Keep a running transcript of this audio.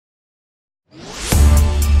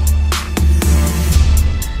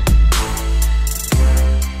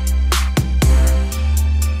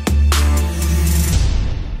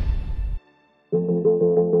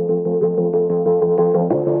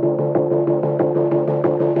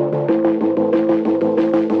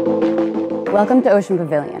Welcome to Ocean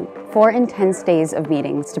Pavilion, 4 intense days of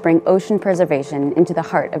meetings to bring ocean preservation into the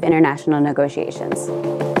heart of international negotiations.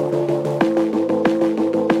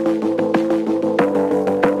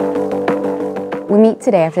 We meet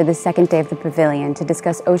today after the second day of the Pavilion to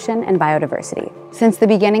discuss ocean and biodiversity. Since the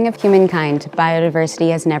beginning of humankind,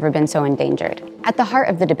 biodiversity has never been so endangered. At the heart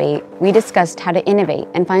of the debate, we discussed how to innovate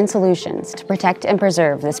and find solutions to protect and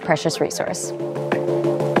preserve this precious resource.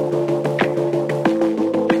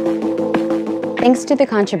 Thanks to the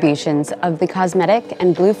contributions of the cosmetic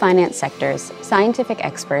and blue finance sectors, scientific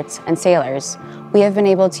experts, and sailors, we have been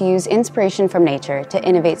able to use inspiration from nature to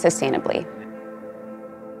innovate sustainably.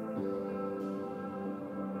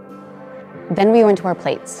 Then we went to our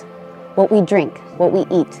plates. What we drink, what we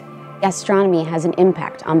eat. Gastronomy has an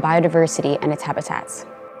impact on biodiversity and its habitats.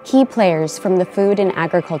 Key players from the food and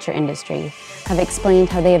agriculture industry have explained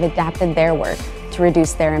how they have adapted their work to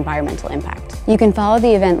reduce their environmental impact. You can follow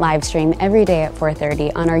the event live stream every day at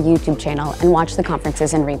 4:30 on our YouTube channel and watch the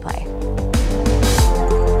conferences in replay.